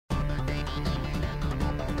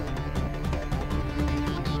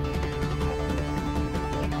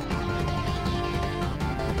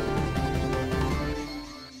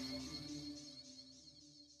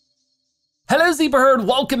is Zebraherd,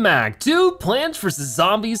 welcome back to Plants vs.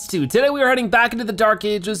 Zombies 2. Today we are heading back into the Dark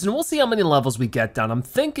Ages and we'll see how many levels we get done. I'm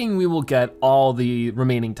thinking we will get all the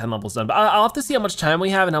remaining 10 levels done, but I'll have to see how much time we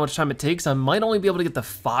have and how much time it takes. I might only be able to get the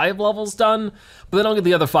 5 levels done, but then I'll get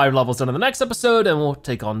the other 5 levels done in the next episode and we'll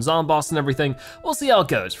take on Zomboss and everything. We'll see how it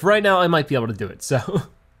goes. For right now, I might be able to do it, so.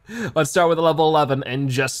 Let's start with level 11 and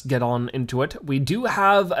just get on into it. We do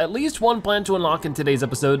have at least one plant to unlock in today's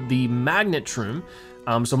episode, the Magnet-shroom.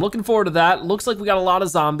 So I'm looking forward to that. Looks like we got a lot of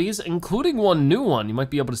zombies, including one new one. You might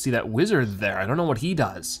be able to see that wizard there. I don't know what he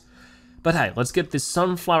does. But hey, let's get this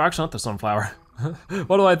sunflower, actually not the sunflower.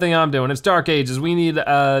 What do I think I'm doing? It's Dark Ages. We need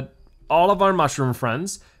all of our mushroom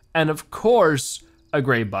friends, and of course, a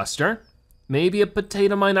grave buster. Maybe a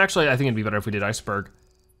potato mine. Actually, I think it'd be better if we did iceberg.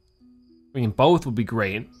 I mean, both would be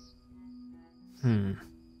great. You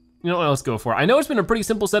know what, let's go for it. I know it's been a pretty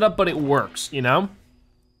simple setup, but it works, you know?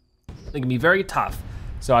 It can be very tough.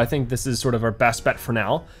 So I think this is sort of our best bet for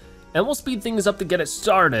now. And we'll speed things up to get it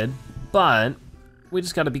started, but we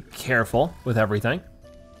just gotta be careful with everything.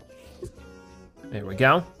 There we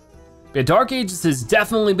go. Yeah, Dark Ages has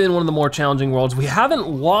definitely been one of the more challenging worlds. We haven't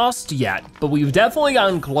lost yet, but we've definitely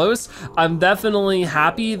gotten close. I'm definitely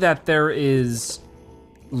happy that there is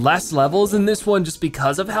less levels in this one just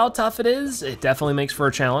because of how tough it is. It definitely makes for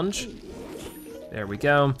a challenge. There we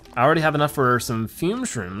go. I already have enough for some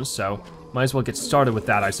Fume-shrooms, so might as well get started with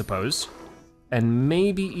that, I suppose. And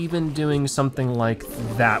maybe even doing something like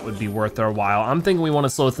that would be worth our while. I'm thinking we want to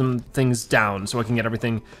slow some things down so I can get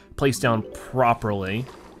everything placed down properly.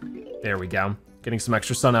 There we go. Getting some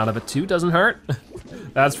extra sun out of it too doesn't hurt.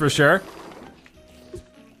 That's for sure.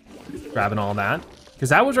 Grabbing all that.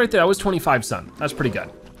 Because that was right there, that was 25 sun. That's pretty good.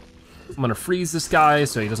 I'm gonna freeze this guy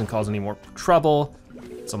so he doesn't cause any more trouble.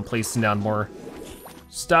 So I'm placing down more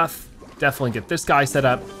stuff. Definitely get this guy set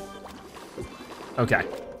up. Okay,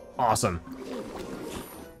 awesome.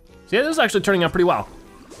 So yeah, this is actually turning out pretty well.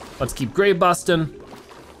 Let's keep grave busting.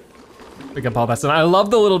 Pick up all that sun. I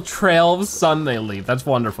love the little trail of sun they leave. That's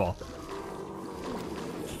wonderful.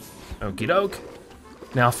 Okie doke.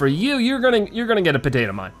 Now for you, you're gonna get a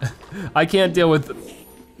potato mine. I can't deal with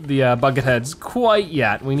the bucket heads quite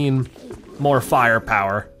yet. We need more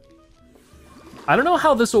firepower. I don't know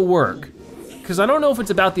how this will work, because I don't know if it's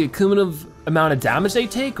about the cumulative amount of damage they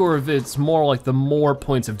take or if it's more like the more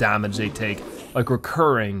points of damage they take, like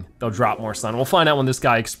recurring, they'll drop more sun. We'll find out when this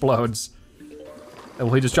guy explodes. And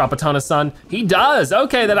will he just drop a ton of sun? He does,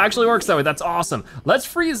 okay, that actually works that way, that's awesome. Let's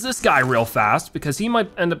freeze this guy real fast because he might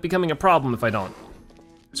end up becoming a problem if I don't.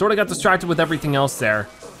 Sort of got distracted with everything else there,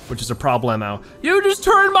 which is a problemo. You just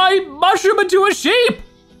turned my mushroom into a sheep!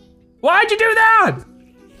 Why'd you do that?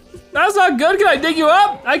 That's not good, can I dig you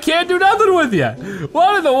up? I can't do nothing with you.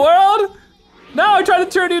 What in the world? Now I try to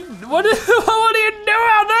turn you, what do you do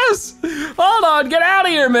about this? Hold on, get out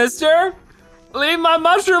of here, mister. Leave my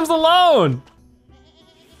mushrooms alone.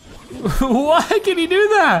 Why can he do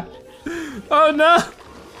that? Oh no.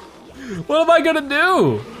 What am I gonna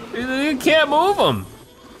do? You can't move him.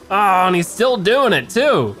 Oh, and he's still doing it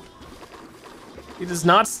too. He does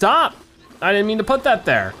not stop. I didn't mean to put that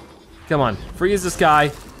there. Come on, freeze this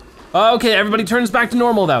guy. Okay, everybody turns back to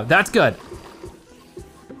normal though. That's good.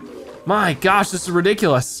 My gosh, this is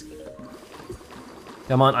ridiculous.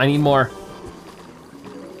 Come on, I need more.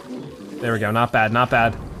 There we go, not bad, not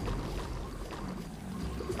bad.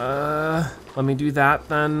 Let me do that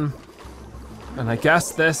then. And I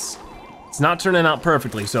guess this, it's not turning out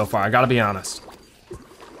perfectly so far, I gotta be honest.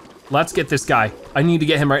 Let's get this guy. I need to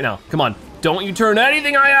get him right now. Come on, don't you turn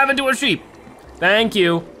anything I have into a sheep. Thank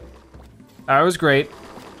you. That was great.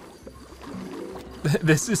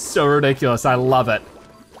 This is so ridiculous, I love it.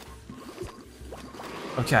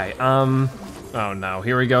 Okay, oh no,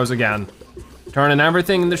 here he goes again. Turning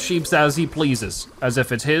everything into sheeps as he pleases, as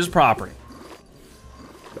if it's his property.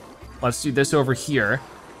 Let's do this over here.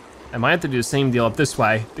 I might have to do the same deal up this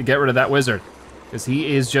way to get rid of that wizard, because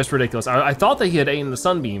he is just ridiculous. I thought that he had eaten the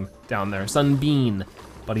sunbeam down there, sunbeam,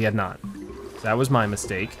 but he had not. So that was my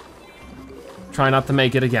mistake. Try not to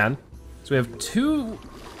make it again. So we have 2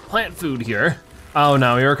 plant food here. Oh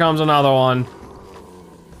no, here comes another one.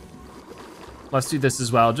 Let's do this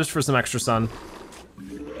as well, just for some extra sun.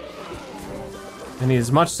 I need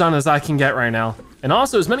as much sun as I can get right now. And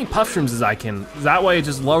also as many puff-shrooms as I can. That way it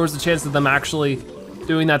just lowers the chance of them actually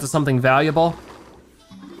doing that to something valuable.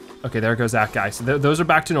 Okay, there goes that guy. So those are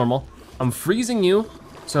back to normal. I'm freezing you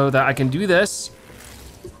so that I can do this.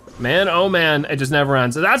 Man, oh man, it just never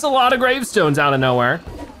ends. So that's a lot of gravestones out of nowhere.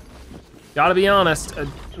 Gotta be honest, I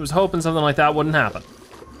was hoping something like that wouldn't happen.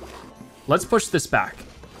 Let's push this back.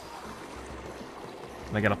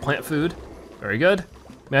 I got a plant food, very good.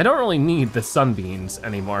 mean, I don't really need the sunbeams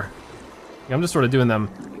anymore. I'm just sort of doing them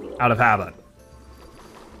out of habit.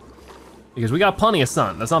 Because we got plenty of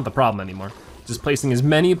sun, that's not the problem anymore. Just placing as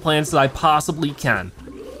many plants as I possibly can.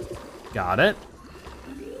 Got it.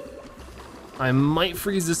 I might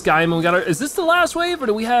freeze this guy and we got our, is this the last wave or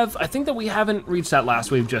do we have, I think that we haven't reached that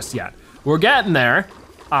last wave just yet. We're getting there,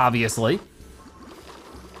 obviously.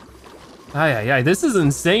 Ay, this is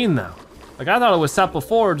insane though. Like I thought it was set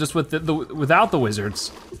before just with without the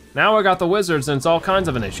wizards. Now I got the wizards and it's all kinds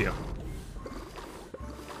of an issue.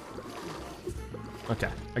 Okay,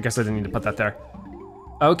 I guess I didn't need to put that there.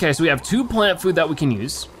 Okay, so we have 2 plant food that we can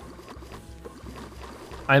use.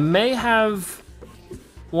 I may have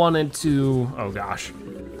wanted to, oh gosh.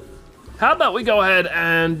 How about we go ahead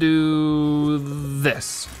and do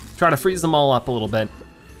this? Try to freeze them all up a little bit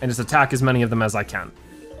and just attack as many of them as I can.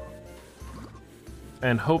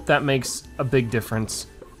 And hope that makes a big difference.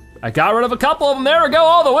 I got rid of a couple of them, there we go,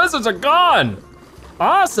 all the wizards are gone.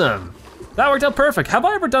 Awesome, that worked out perfect. Have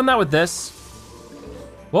I ever done that with this?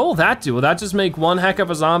 What will that do? Will that just make one heck of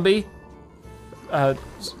a zombie? Like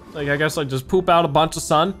I guess like just poop out a bunch of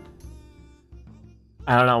sun?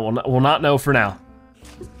 I don't know, we'll not know for now.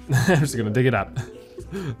 I'm just gonna dig it up.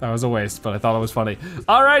 That was a waste, but I thought it was funny.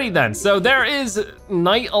 Alrighty then, so there is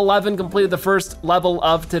night 11 completed, the first level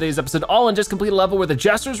of today's episode. All in just complete a level where the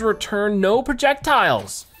jesters return no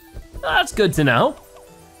projectiles. That's good to know.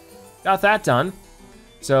 Got that done.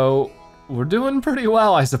 So we're doing pretty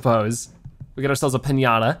well, I suppose. We get ourselves a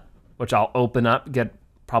pinata, which I'll open up, get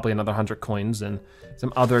probably another 100 coins and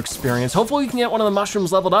some other experience. Hopefully we can get one of the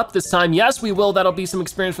mushrooms leveled up this time. Yes, we will, that'll be some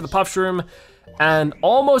experience for the Puff-shroom and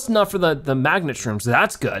almost enough for the Magnet-shroom, so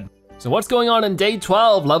that's good. So what's going on in day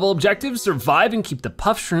 12? Level objectives, survive and keep the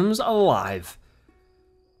Puff-shrooms alive.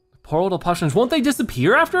 Poor little Puff-shrooms, won't they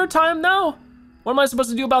disappear after a time now? What am I supposed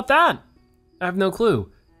to do about that? I have no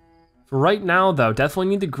clue. For right now though, definitely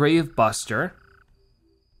need the Grave Buster.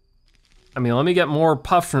 I mean, let me get more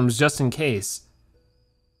Puff-shrooms just in case.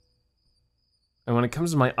 And when it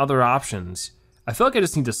comes to my other options, I feel like I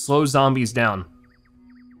just need to slow zombies down.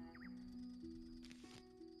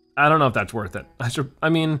 I don't know if that's worth it. I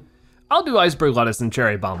mean, I'll do iceberg lettuce and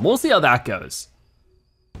cherry bomb. We'll see how that goes.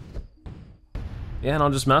 Yeah, and I'll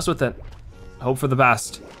just mess with it. Hope for the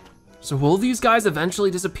best. So will these guys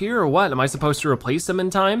eventually disappear or what? Am I supposed to replace them in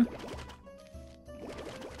time?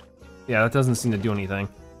 Yeah, that doesn't seem to do anything.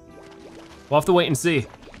 We'll have to wait and see.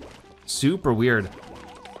 Super weird.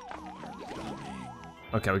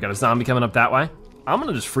 Okay, we got a zombie coming up that way. I'm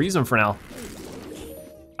gonna just freeze him for now.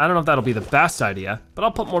 I don't know if that'll be the best idea, but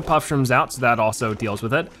I'll put more Puff-shrooms out so that also deals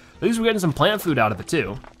with it. At least we're getting some plant food out of it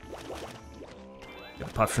too. Get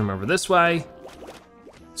a Puff-shroom over this way.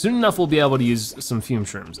 Soon enough we'll be able to use some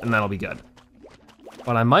Fume-shrooms and that'll be good.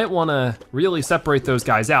 But I might wanna really separate those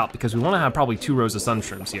guys out because we wanna have probably 2 rows of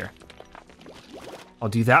sun-shrooms here. I'll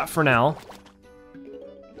do that for now.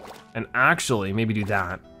 And actually, maybe do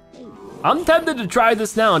that. I'm tempted to try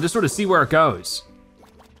this now and just sort of see where it goes.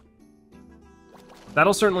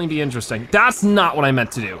 That'll certainly be interesting. That's not what I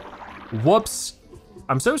meant to do. Whoops.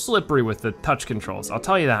 I'm so slippery with the touch controls, I'll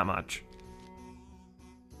tell you that much.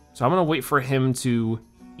 So I'm gonna wait for him to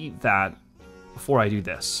eat that before I do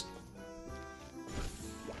this.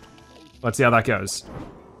 Let's see how that goes.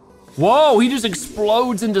 Whoa, he just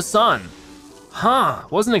explodes into sun. Huh,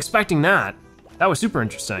 wasn't expecting that. That was super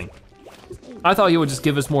interesting. I thought he would just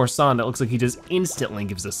give us more sun. It looks like he just instantly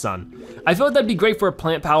gives us sun. I feel like that'd be great for a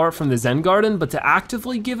plant power from the Zen Garden, but to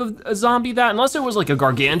actively give a zombie that, unless it was like a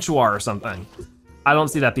Gargantua or something, I don't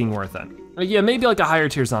see that being worth it. Yeah, maybe like a higher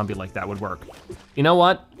tier zombie like that would work. You know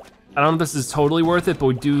what? I don't know if this is totally worth it, but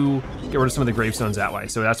we do get rid of some of the gravestones that way,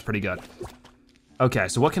 so that's pretty good. Okay,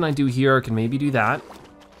 so what can I do here? I can maybe do that.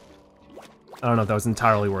 I don't know if that was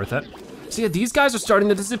entirely worth it. So yeah, these guys are starting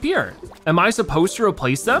to disappear. Am I supposed to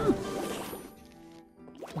replace them?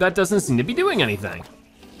 That doesn't seem to be doing anything.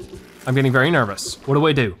 I'm getting very nervous. What do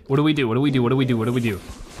I do? What do we do? What do we do? What do we do? What do we do?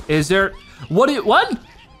 Is there, what?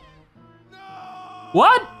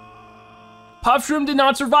 What? Puff-shroom did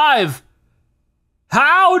not survive.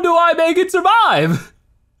 How do I make it survive?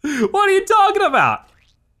 What are you talking about?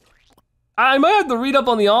 I might have to read up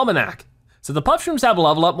on the almanac. So the Puff-shrooms have a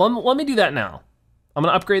level up. Let me do that now. I'm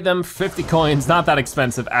gonna upgrade them for 50 coins, not that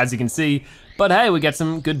expensive as you can see, but hey, we get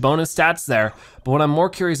some good bonus stats there. But what I'm more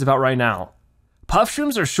curious about right now,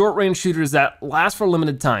 Puff-shrooms are short range shooters that last for a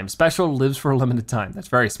limited time. Special lives for a limited time, that's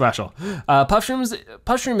very special.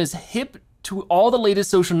 Puff-shroom is hip to all the latest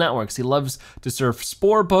social networks. He loves to surf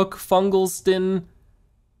Sporebook, Fungalstin,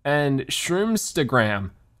 and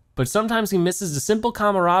Shroomstagram. But sometimes he misses the simple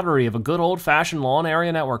camaraderie of a good old fashioned lawn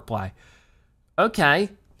area network play. Okay,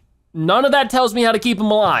 None of that tells me how to keep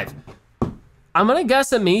them alive. I'm gonna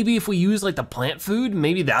guess that maybe if we use like the plant food,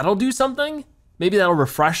 maybe that'll do something. Maybe that'll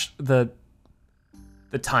refresh the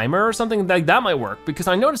timer or something, like that might work. Because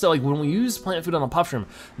I noticed that like when we use plant food on a Puff-shroom,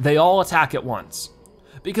 they all attack at once.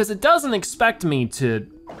 Because it doesn't expect me to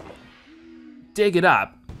dig it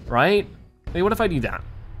up, right? Hey, what if I do that?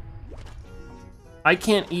 I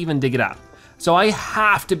can't even dig it up. So I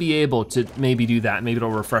have to be able to maybe do that. Maybe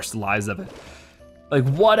it'll refresh the lives of it. Like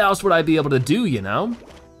what else would I be able to do, you know?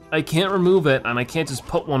 I can't remove it and I can't just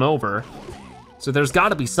put one over. So there's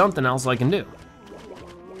gotta be something else I can do.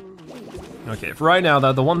 Okay, for right now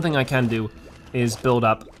though, the one thing I can do is build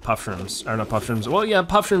up Puff-shrooms, or not Puff-shrooms, well yeah,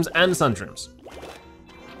 Puff-shrooms and sun-shrooms.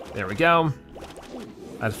 There we go.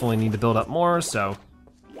 I definitely need to build up more, so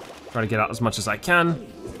try to get out as much as I can.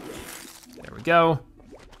 There we go.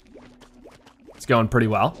 It's going pretty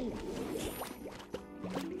well.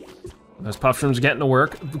 Those Puff-shrooms are getting to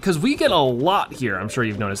work, because we get a lot here, I'm sure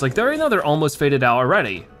you've noticed. Like, they're almost faded out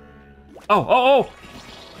already. Oh.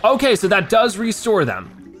 Okay, so that does restore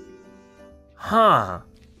them. Huh.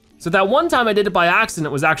 So that one time I did it by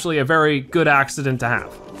accident was actually a very good accident to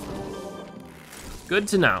have. Good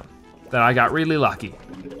to know that I got really lucky.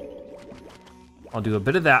 I'll do a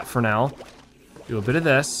bit of that for now. Do a bit of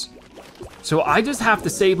this. So I just have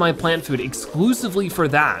to save my plant food exclusively for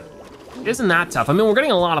that. Isn't that tough? I mean, we're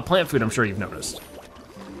getting a lot of plant food, I'm sure you've noticed.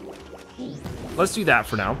 Let's do that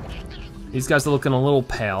for now. These guys are looking a little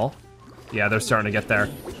pale. Yeah, they're starting to get there.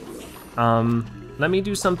 Let me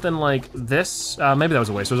do something like this. Maybe that was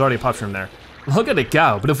a waste, there's already a Puff-shroom there. Look at it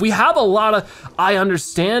go, but if we have a lot of, I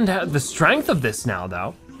understand the strength of this now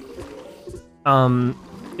though.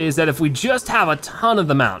 Is that if we just have a ton of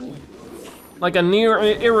them out, like a near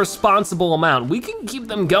irresponsible amount, we can keep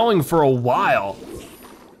them going for a while.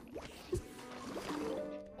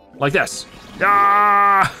 Like this.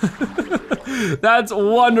 Ah! That's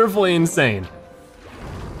wonderfully insane.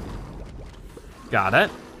 Got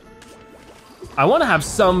it. I wanna have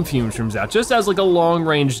some Fume-shrooms out, just as like a long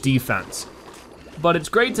range defense. But it's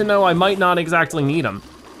great to know I might not exactly need them.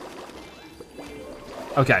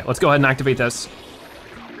 Okay, let's go ahead and activate this.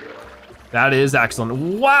 That is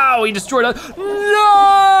excellent. Wow, he destroyed us.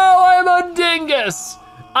 No, I'm a dingus.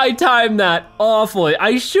 I timed that awfully.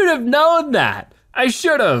 I should have known that. I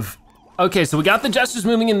should have. Okay, so we got the jesters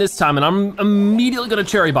moving in this time and I'm immediately gonna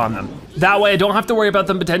cherry bomb them. That way I don't have to worry about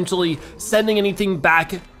them potentially sending anything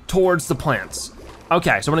back towards the plants.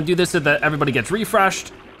 Okay, so I'm gonna do this so that everybody gets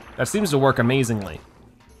refreshed. That seems to work amazingly.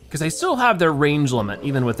 Because they still have their range limit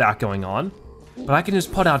even with that going on. But I can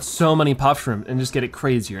just put out so many Puff-shroom and just get it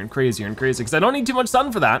crazier and crazier and crazier because I don't need too much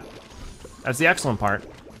sun for that. That's the excellent part.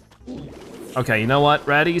 Okay, you know what?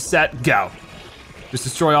 Ready, set, go. Just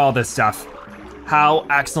destroy all this stuff. How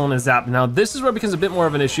excellent is that? Now this is where it becomes a bit more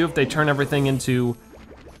of an issue if they turn everything into,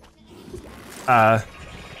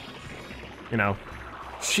 you know,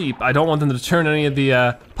 sheep. I don't want them to turn any of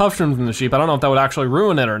the Puff-shrooms into sheep. I don't know if that would actually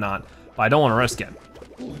ruin it or not, but I don't want to risk it.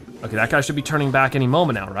 Okay, that guy should be turning back any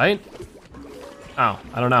moment now, right? Oh,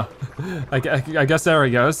 I don't know. I guess there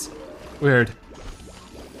he goes. Weird.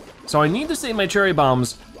 So I need to save my cherry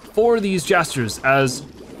bombs for these gestures as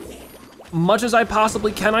much as I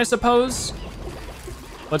possibly can, I suppose.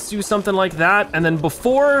 Let's do something like that, and then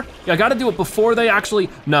before, I gotta do it before they actually,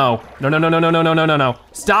 no.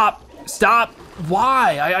 Stop.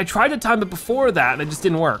 Why? I tried to time it before that and it just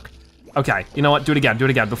didn't work. Okay, you know what, do it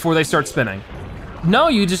again, before they start spinning. No,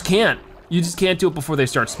 you just can't. You just can't do it before they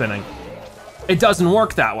start spinning. It doesn't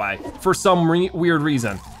work that way for some weird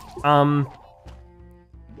reason. I'm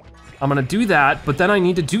gonna do that, but then I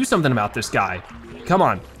need to do something about this guy. Come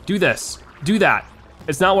on, do this, do that.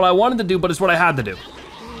 It's not what I wanted to do, but it's what I had to do.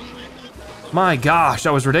 My gosh,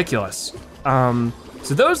 that was ridiculous. So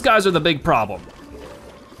those guys are the big problem,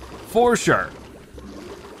 for sure.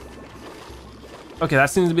 Okay, that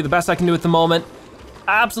seems to be the best I can do at the moment.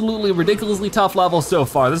 Absolutely ridiculously tough level so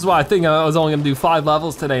far. This is why I think I was only gonna do 5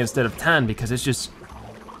 levels today instead of 10 because it's just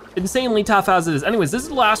insanely tough as it is. Anyways, this is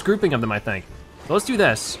the last grouping of them, I think. So let's do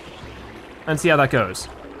this and see how that goes.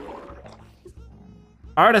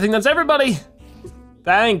 All right, I think that's everybody.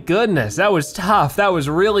 Thank goodness, that was tough. That was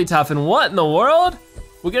really tough. And what in the world?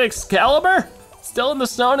 We get Excalibur? Still in the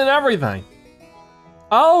stone and everything.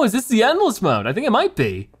 Oh, is this the endless mode? I think it might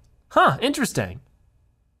be. Huh, interesting.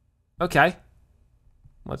 Okay.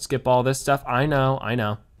 Let's skip all this stuff. I know.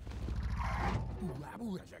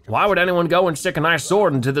 Why would anyone go and stick a nice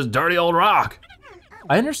sword into this dirty old rock?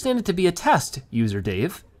 I understand it to be a test, user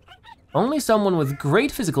Dave. Only someone with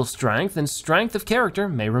great physical strength and strength of character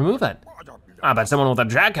may remove it. I bet someone with a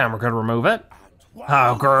jackhammer could remove it.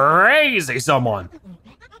 How crazy someone.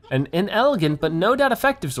 An inelegant but no doubt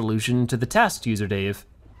effective solution to the test, user Dave.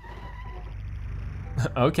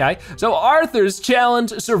 Okay, so Arthur's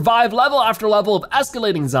challenge, survive level after level of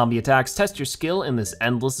escalating zombie attacks, test your skill in this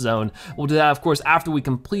endless zone. We'll do that, of course, after we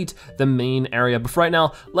complete the main area. But for right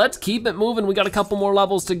now, let's keep it moving. We got a couple more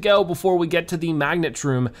levels to go before we get to the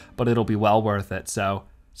Magnet-shroom, but it'll be well worth it, so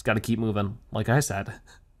just gotta keep moving, like I said.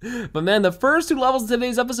 But man, the first 2 levels of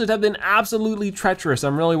today's episode have been absolutely treacherous.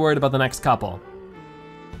 I'm really worried about the next couple.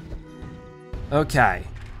 Okay,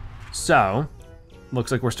 so, looks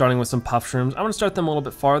like we're starting with some Puff-shrooms. I'm gonna start them a little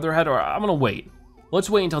bit farther ahead, or I'm gonna wait. Let's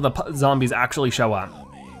wait until the zombies actually show up.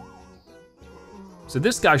 So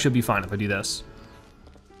this guy should be fine if I do this.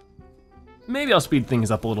 Maybe I'll speed things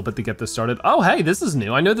up a little bit to get this started. Oh, hey, this is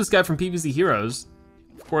new. I know this guy from PvZ Heroes.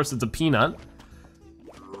 Of course, it's a peanut.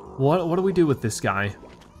 What do we do with this guy?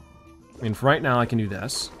 I mean, for right now, I can do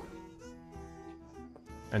this.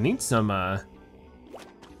 I need some,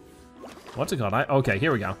 what's it called? Okay,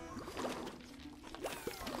 here we go.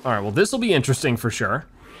 All right, well, this will be interesting for sure.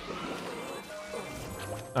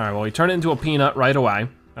 All right, well, we turn it into a peanut right away.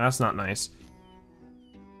 That's not nice.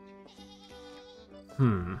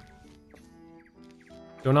 Don't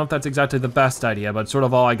know if that's exactly the best idea, but it's sort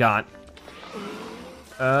of all I got.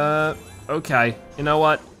 Okay, you know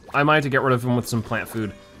what? I might have to get rid of him with some plant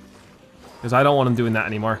food, because I don't want him doing that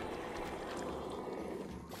anymore.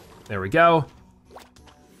 There we go.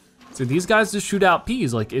 So these guys just shoot out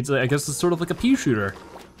peas, like I guess it's sort of like a pea shooter.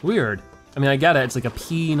 Weird. I mean, I get it, it's like a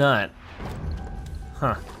peanut.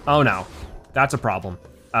 Huh, oh no, that's a problem.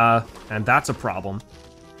 And that's a problem.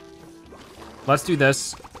 Let's do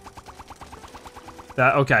this.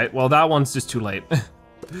 Okay, well that one's just too late.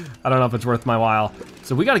 I don't know if it's worth my while.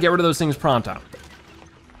 So we gotta get rid of those things pronto.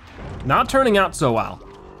 Not turning out so well.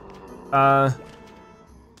 I'm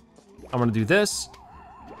gonna do this.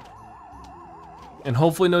 And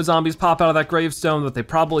hopefully no zombies pop out of that gravestone, but they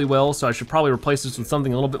probably will, so I should probably replace this with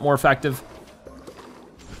something a little bit more effective.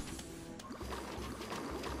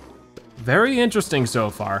 Very interesting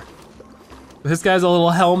so far. This guy's a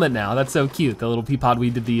little helmet now, that's so cute, the little pea pod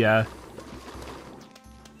we did the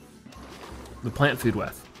plant food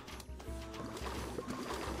with.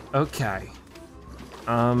 Okay.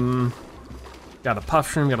 Got a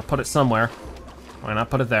Puff-shroom, gotta put it somewhere. Why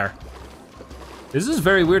not put it there? This is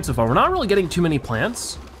very weird so far. We're not really getting too many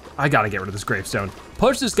plants. I gotta get rid of this gravestone.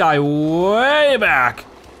 Push this guy way back.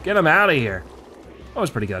 Get him out of here. That was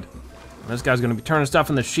pretty good. This guy's gonna be turning stuff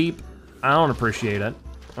in the sheep. I don't appreciate it.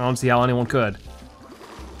 I don't see how anyone could.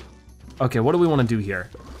 Okay, what do we wanna do here?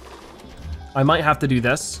 I might have to do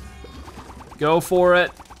this. Go for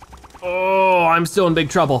it. Oh, I'm still in big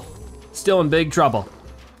trouble. Still in big trouble.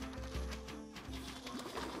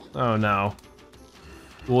 Oh no.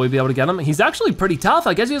 Will we be able to get him? He's actually pretty tough.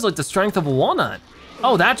 I guess he has like the strength of a walnut.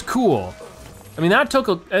 Oh, that's cool. I mean, that took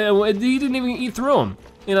he didn't even eat through him.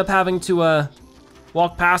 Ended up having to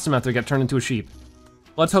walk past him after he got turned into a sheep.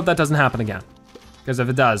 Let's hope that doesn't happen again. Because if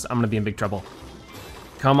it does, I'm gonna be in big trouble.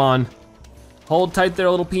 Come on. Hold tight there,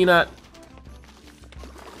 little peanut.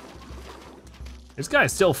 This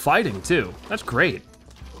guy's still fighting too. That's great.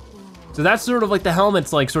 So that's sort of like the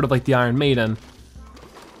helmet's like sort of like the Iron Maiden.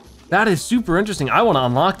 That is super interesting. I want to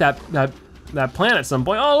unlock that plant at some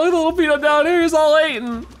point. Oh, look at the little peanut down here, he's all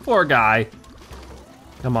eaten. Poor guy.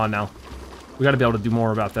 Come on now. We gotta be able to do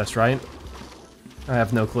more about this, right? I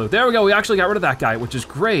have no clue. There we go, we actually got rid of that guy, which is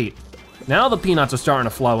great. Now the peanuts are starting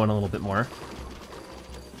to flow in a little bit more.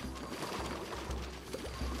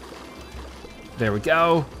 There we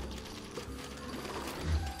go.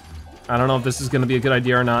 I don't know if this is gonna be a good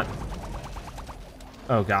idea or not.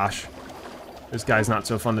 Oh gosh. This guy's not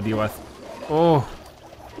so fun to deal with. Oh,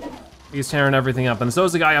 he's tearing everything up, and so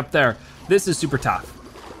is the guy up there. This is super tough.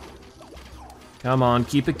 Come on,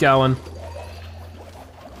 keep it going.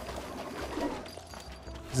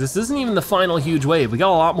 This isn't even the final huge wave. We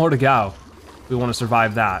got a lot more to go. We want to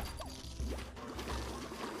survive that.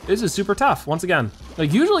 This is super tough, once again.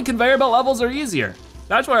 Like, usually conveyor belt levels are easier.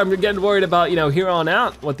 That's why I'm getting worried about, you know, here on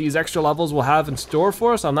out, what these extra levels will have in store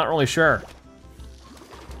for us. I'm not really sure.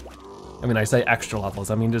 I mean, I say extra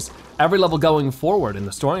levels. I mean, just every level going forward in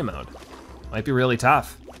the story mode. Might be really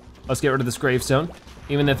tough. Let's get rid of this gravestone,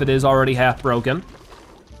 even if it is already half broken.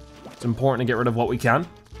 It's important to get rid of what we can.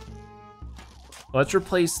 Let's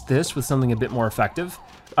replace this with something a bit more effective.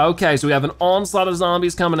 Okay, so we have an onslaught of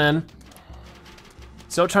zombies coming in.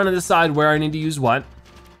 Still trying to decide where I need to use what.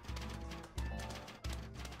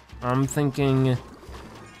 I'm thinking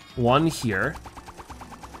one here.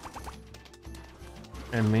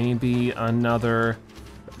 And maybe another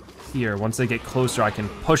here. Once they get closer, I can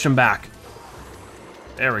push them back.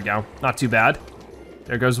 There we go, not too bad.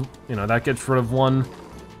 There goes, you know, that gets rid of one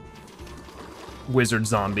wizard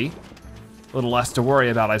zombie. A little less to worry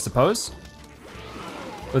about, I suppose.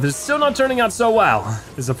 But it's still not turning out so well,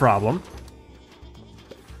 is a problem.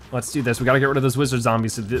 Let's do this. We gotta get rid of those wizard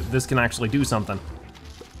zombies so this can actually do something.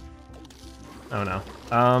 Oh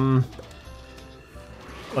no.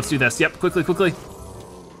 Let's do this. Yep, quickly, quickly.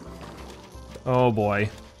 Oh boy.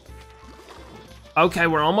 Okay,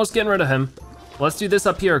 we're almost getting rid of him. Let's do this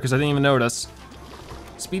up here because I didn't even notice.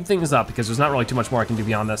 Speed things up because there's not really too much more I can do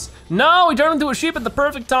beyond this. No, he turned into a sheep at the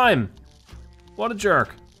perfect time. What a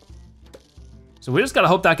jerk. So we just gotta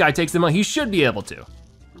hope that guy takes them out. He should be able to.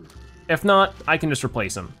 If not, I can just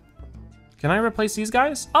replace him. Can I replace these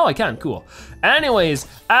guys? Oh, I can, cool. Anyways,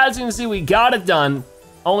 as you can see, we got it done.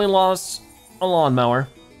 Only lost a lawnmower.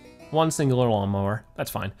 One singular lawnmower,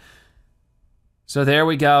 that's fine. So there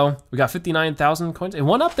we go. We got 59,000 coins. It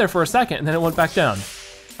went up there for a second and then it went back down.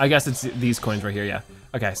 I guess it's these coins right here, yeah.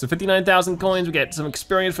 Okay, so 59,000 coins. We get some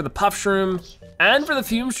experience for the Puff-shroom and for the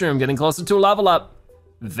Fume-shroom, getting closer to a level up.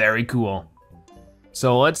 Very cool.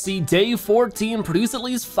 So let's see, day 14, produce at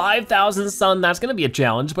least 5,000 sun. That's gonna be a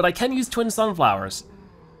challenge, but I can use twin sunflowers.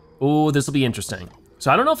 Ooh, this will be interesting.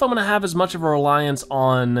 So I don't know if I'm gonna have as much of a reliance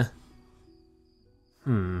on,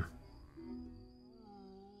 on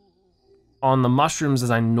the mushrooms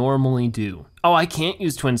as I normally do. Oh, I can't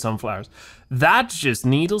use twin sunflowers. That's just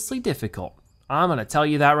needlessly difficult. I'm gonna tell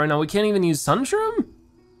you that right now. We can't even use sun-shroom?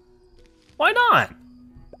 Why not?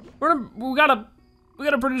 We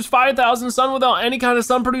gotta produce 5,000 sun without any kind of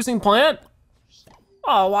sun producing plant?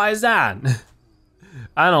 Oh, why is that?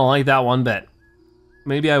 I don't like that one bit.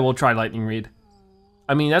 Maybe I will try lightning reed.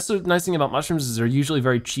 I mean, that's the nice thing about mushrooms is they're usually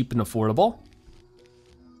very cheap and affordable.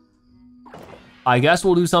 I guess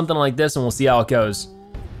we'll do something like this and we'll see how it goes.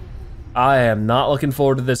 I am not looking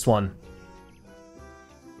forward to this one.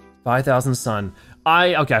 5,000 sun.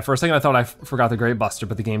 Okay, for a second I thought I forgot the Great Buster,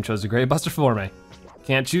 but the game chose the Great Buster for me.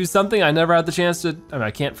 Can't choose something I never had the chance to, I mean,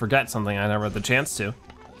 I can't forget something I never had the chance to.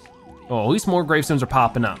 Oh, at least more gravestones are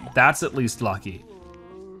popping up. That's at least lucky.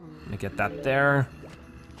 Let me get that there.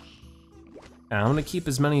 And I'm gonna keep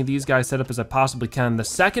as many of these guys set up as I possibly can. The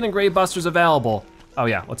second a Great Buster's available, oh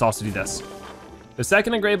yeah, let's also do this. The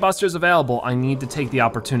second a Great Buster's available, I need to take the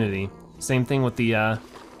opportunity. Same thing with the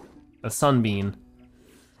sunbeam.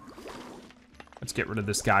 Let's get rid of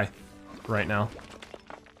this guy right now.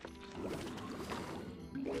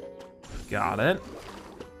 Got it.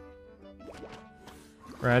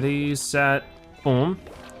 Ready, set, boom.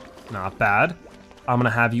 Not bad. I'm gonna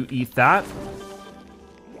have you eat that.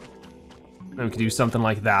 And we could do something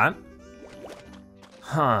like that.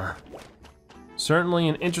 Huh. Certainly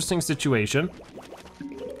an interesting situation.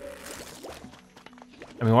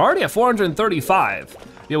 I mean, we're already at 435.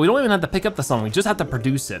 Yeah, we don't even have to pick up the sun, we just have to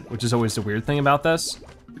produce it, which is always the weird thing about this.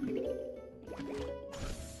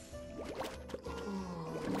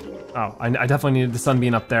 Oh, I definitely needed the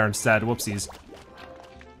sunbeam up there instead, whoopsies.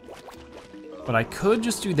 But I could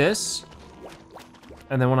just do this,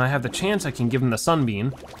 and then when I have the chance, I can give him the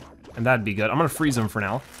sunbeam, and that'd be good. I'm gonna freeze him for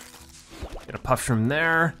now. Get a Puff-shroom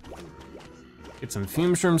there. Get some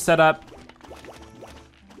Fume-shroom set up.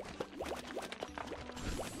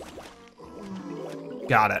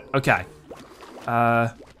 Got it, okay.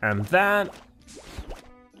 And that.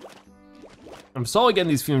 I'm slowly getting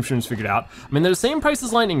these Fume-shrooms figured out. I mean, they're the same price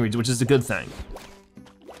as lightning reeds, which is a good thing.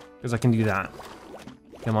 Because I can do that.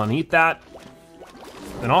 Come on, eat that.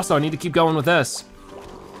 And also, I need to keep going with this.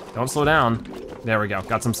 Don't slow down. There we go,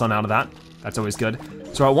 got some sun out of that. That's always good.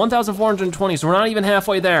 So we're at 1,420, so we're not even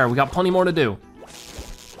halfway there. We got plenty more to do.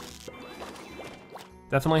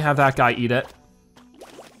 Definitely have that guy eat it.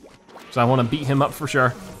 So I wanna beat him up for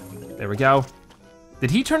sure. There we go.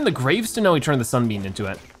 Did he turn the gravestone? No, he turned the sunbeam into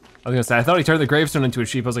it. I was gonna say, I thought he turned the gravestone into a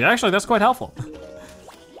sheep. I was like, actually, that's quite helpful.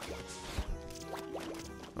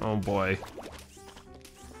 Oh boy.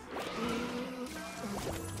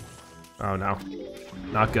 Oh no,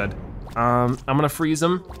 not good. I'm gonna freeze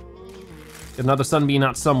him. Get another sunbeam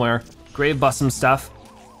out somewhere. Grave bust some stuff.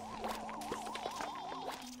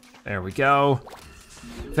 There we go.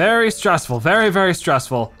 Very stressful, very, very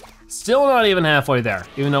stressful. Still not even halfway there,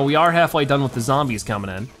 even though we are halfway done with the zombies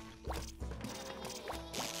coming in.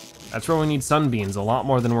 That's where we need sunbeams, a lot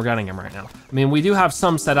more than we're getting them right now. I mean, we do have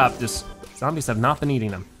some set up, just zombies have not been eating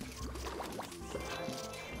them.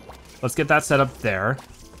 Let's get that set up there.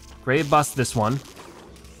 Grave bust this one.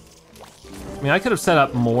 I mean, I could have set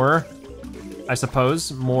up more, I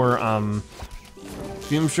suppose, more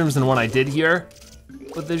Fume-shrooms than what I did here,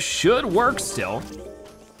 but this should work still.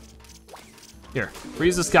 Here,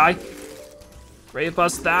 freeze this guy. Grave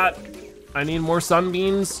bust that. I need more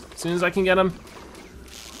sunbeams as soon as I can get them.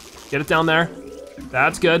 Get it down there.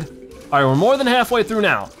 That's good. All right, we're more than halfway through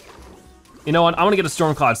now. You know what, I wanna get a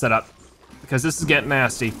storm cloud set up because this is getting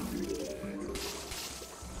nasty.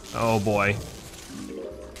 Oh boy.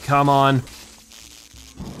 Come on.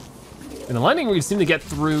 And the lightning reeds seem to get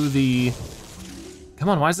through the, come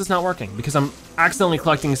on, why is this not working? Because I'm accidentally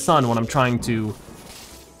collecting sun when I'm trying to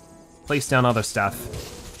place down other stuff.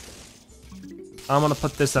 I'm gonna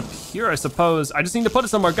put this up here, I suppose. I just need to put it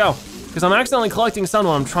somewhere, go. Because I'm accidentally collecting sun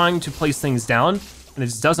when I'm trying to place things down, and it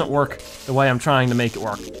just doesn't work the way I'm trying to make it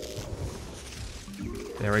work.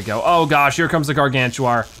 There we go. Oh gosh, here comes the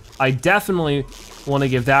Gargantuar. I definitely wanna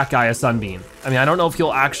give that guy a sunbeam. I mean, I don't know if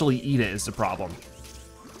he'll actually eat it is the problem.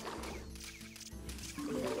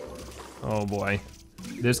 Oh boy.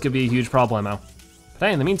 This could be a huge problemo. But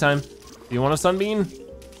hey, in the meantime, do you want a sunbeam?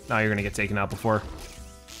 No, you're gonna get taken out before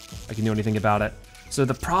I can do anything about it. So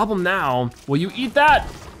the problem now, will you eat that?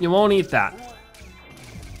 You won't eat that.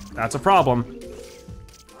 That's a problem.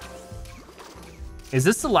 Is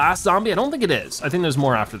this the last zombie? I don't think it is. I think there's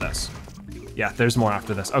more after this. Yeah, there's more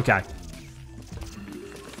after this, okay.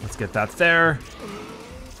 Let's get that there.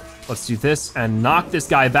 Let's do this and knock this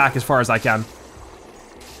guy back as far as I can.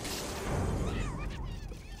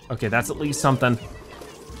 Okay, that's at least something.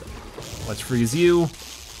 Let's freeze you.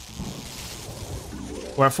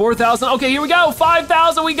 We're at 4,000. Okay, here we go,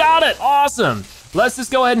 5,000, we got it, awesome. Let's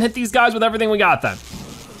just go ahead and hit these guys with everything we got then.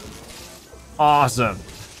 Awesome.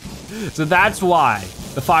 So that's why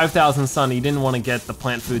the 5,000 sun, you didn't want to get the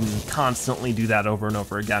plant food and constantly do that over and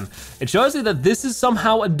over again. It shows you that this is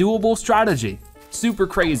somehow a doable strategy. Super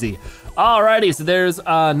crazy. Alrighty, so there's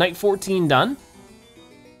night 14 done.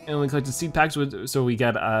 And we collected seed packs, so we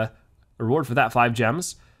get a reward for that, 5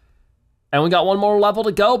 gems. And we got one more level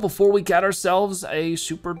to go before we get ourselves a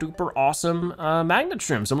super duper awesome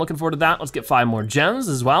Magnet-shroom. So I'm looking forward to that. Let's get 5 more gems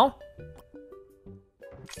as well.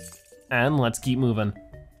 And let's keep moving.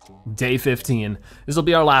 Day 15. This will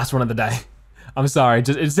be our last one of the day. I'm sorry,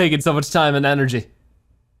 it's taking so much time and energy.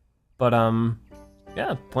 But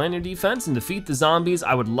yeah, plan your defense and defeat the zombies.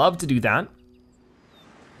 I would love to do that.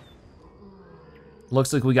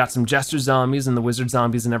 Looks like we got some jester zombies and the wizard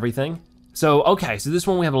zombies and everything. So, okay, so this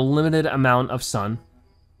one we have a limited amount of sun,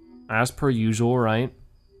 as per usual, right?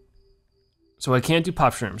 So I can't do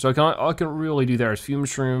Puff-shroom. So all I can really do there is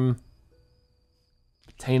Fume-shroom,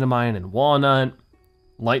 Potatomine and Walnut,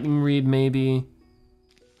 Lightning Reed maybe.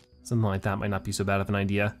 Something like that might not be so bad of an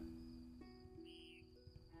idea.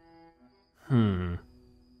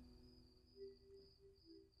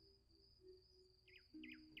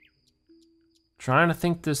 Trying to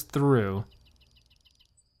think this through.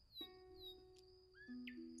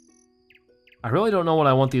 I really don't know what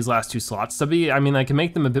I want these last 2 slots to be. I mean, I can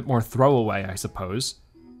make them a bit more throwaway, I suppose.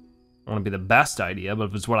 I want to be the best idea, but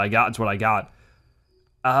if it's what I got, it's what I got.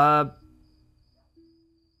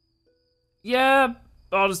 Yeah,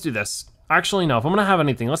 I'll just do this. Actually, no, if I'm gonna have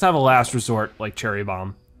anything, let's have a last resort, like Cherry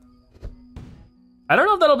Bomb. I don't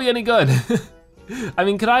know if that'll be any good. I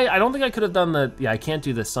mean, I don't think I could have done the, yeah, I can't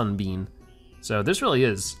do the Sunbeam. So this really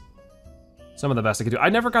is some of the best I could do. I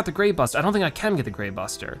never got the Gray Buster. I don't think I can get the Gray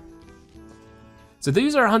Buster. So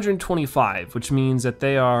these are 125, which means that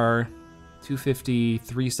they are 250,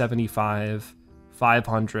 375,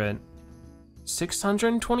 500,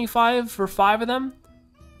 625 for 5 of them.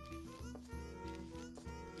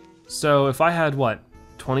 So if I had what,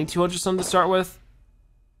 2,200 sun to start with,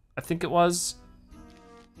 I think it was.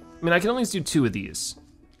 I mean, I can at least do 2 of these.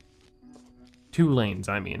 2 lanes,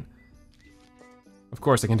 I mean. Of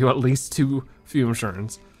course, I can do at least 2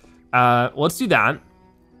 Fume-shrooms. Let's do that.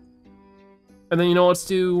 And then, you know, let's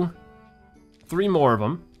do 3 more of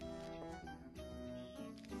them.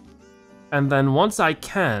 And then once I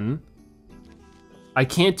can't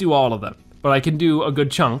do all of them, but I can do a good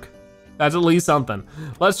chunk. That's at least something.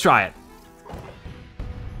 Let's try it.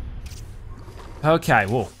 Okay,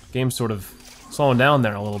 whoa, game's sort of slowing down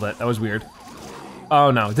there a little bit. That was weird.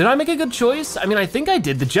 Oh no, did I make a good choice? I mean, I think I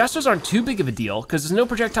did. The jesters aren't too big of a deal because there's no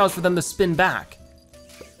projectiles for them to spin back.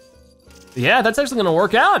 Yeah, that's actually gonna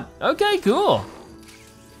work out. Okay, cool.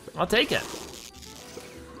 I'll take it.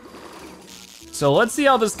 So let's see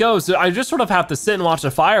how this goes. So I just sort of have to sit and watch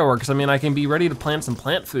the fireworks. I mean, I can be ready to plant some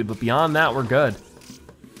plant food, but beyond that, we're good.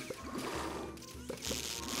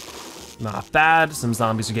 Not bad, some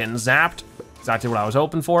zombies are getting zapped. Exactly what I was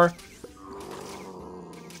hoping for.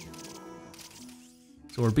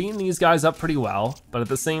 So we're beating these guys up pretty well, but at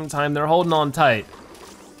the same time, they're holding on tight.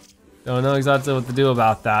 Don't know exactly what to do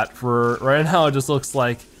about that. For right now, it just looks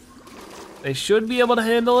like they should be able to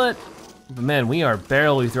handle it. But man, we are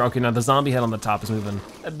barely through. Okay, now the zombie head on the top is moving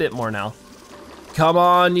a bit more now. Come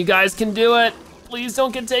on, you guys can do it. Please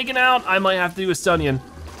don't get taken out. I might have to do a Stunyon.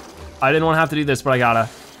 I didn't want to have to do this, but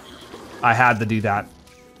I had to do that.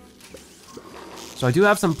 So I do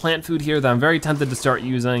have some plant food here that I'm very tempted to start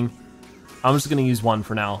using. I'm just gonna use one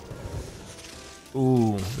for now.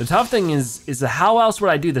 Ooh, the tough thing is how else would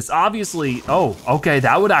I do this? Obviously, oh, okay,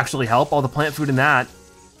 that would actually help, all the plant food in that.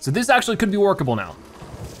 So this actually could be workable now.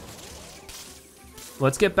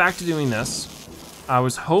 Let's get back to doing this. I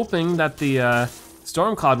was hoping that the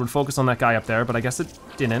storm cloud would focus on that guy up there, but I guess it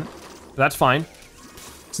didn't. But that's fine.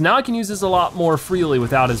 So now I can use this a lot more freely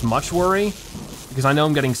without as much worry, because I know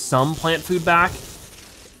I'm getting some plant food back.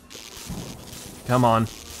 Come on,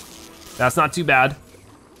 that's not too bad.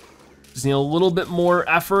 Just need a little bit more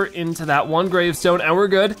effort into that one gravestone and we're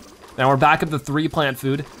good. Now we're back up to 3 plant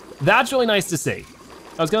food. That's really nice to see.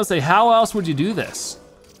 I was gonna say, how else would you do this?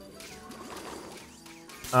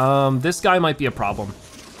 This guy might be a problem.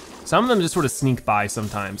 Some of them just sort of sneak by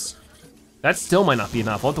sometimes. That still might not be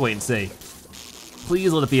enough, I'll have to wait and see.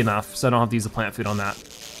 Please let it be enough so I don't have to use the plant food on that.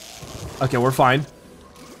 Okay, we're fine.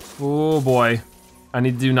 Oh boy, I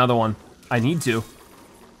need to do another one. I need to.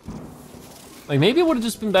 Like maybe it would've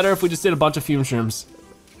just been better if we just did a bunch of Fume-shrooms.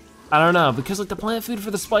 I don't know, because like the plant food for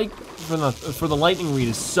the spike, for the lightning reed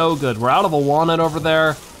is so good. We're out of a walnut over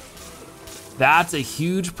there. That's a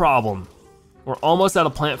huge problem. We're almost out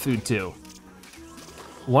of plant food too.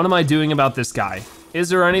 What am I doing about this guy? Is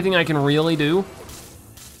there anything I can really do?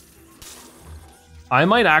 I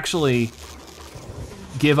might actually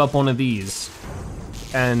give up one of these.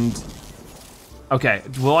 And, okay,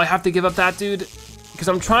 will I have to give up that dude? Because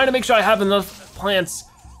I'm trying to make sure I have enough plants,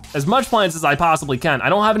 as much plants as I possibly can. I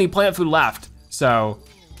don't have any plant food left, so.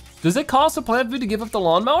 Does it cost a plant food to give up the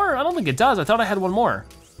lawnmower? I don't think it does, I thought I had one more.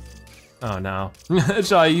 Oh no.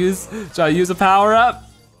 Shall I use a power up?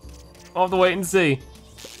 I'll have to wait and see.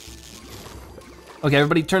 Okay,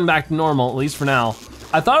 everybody turn back to normal, at least for now.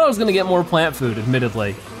 I thought I was gonna get more plant food,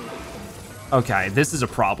 admittedly. Okay, this is a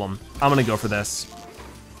problem. I'm gonna go for this.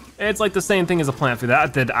 It's like the same thing as a plant food.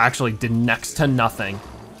 That actually did next to nothing.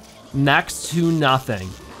 Next to nothing.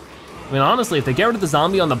 I mean, honestly, if they get rid of the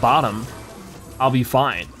zombie on the bottom, I'll be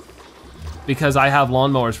fine. Because I have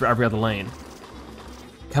lawnmowers for every other lane.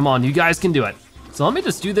 Come on, you guys can do it. So let me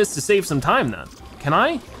just do this to save some time then. Can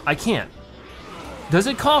I? I can't. Does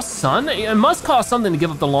it cost sun? It must cost something to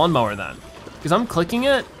give up the lawnmower then. Because I'm clicking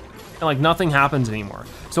it and like nothing happens anymore.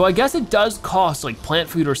 So I guess it does cost like plant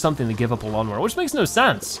food or something to give up a lawnmower, which makes no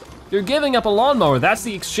sense. You're giving up a lawnmower, that's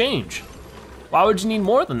the exchange. Why would you need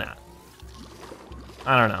more than that?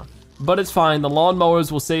 I don't know, but it's fine. The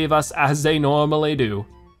lawnmowers will save us as they normally do.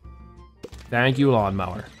 Thank you,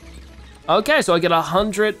 lawnmower. Okay, so I get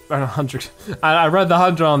 100, I read the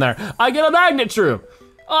 100 on there. I get a Magnet-shroom.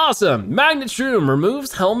 Awesome, Magnet-shroom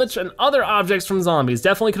removes helmets and other objects from zombies.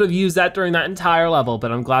 Definitely could have used that during that entire level,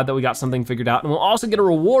 but I'm glad that we got something figured out. And we'll also get a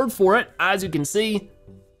reward for it. As you can see,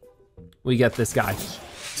 we get this guy.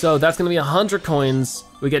 So that's gonna be 100 coins.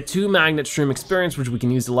 We get 2 Magnet-shroom experience, which we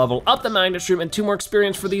can use to level up the Magnet-shroom, and 2 more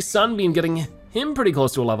experience for the Sunbeam, getting him pretty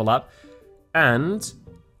close to a level up. And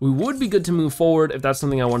we would be good to move forward if that's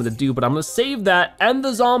something I wanted to do, but I'm gonna save that and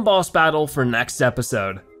the Zomboss battle for next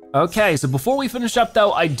episode. Okay, so before we finish up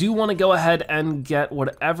though, I do wanna go ahead and get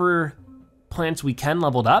whatever plants we can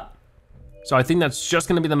leveled up. So I think that's just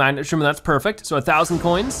gonna be the Magnet-shroom, and that's perfect. So 1,000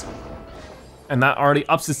 coins, and that already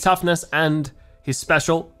ups his toughness and his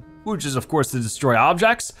special, which is of course to destroy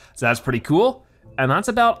objects. So that's pretty cool. And that's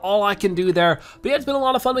about all I can do there. But yeah, it's been a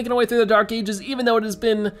lot of fun making our way through the Dark Ages, even though it has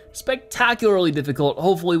been spectacularly difficult.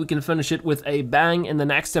 Hopefully we can finish it with a bang in the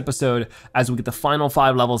next episode as we get the final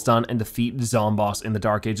 5 levels done and defeat Zomboss in the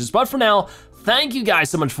Dark Ages. But for now, thank you guys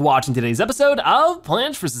so much for watching today's episode of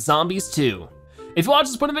Plants vs. Zombies 2. If you watch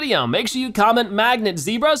this point of video, make sure you comment Magnet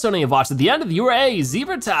Zebra so now you've watched at the end, you are a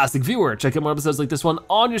Zebra-tastic viewer. Check out more episodes like this one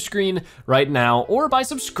on your screen right now, or by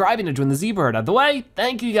subscribing to join the Zebra Herd. Out of the way,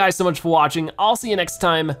 thank you guys so much for watching. I'll see you next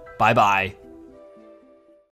time, bye-bye.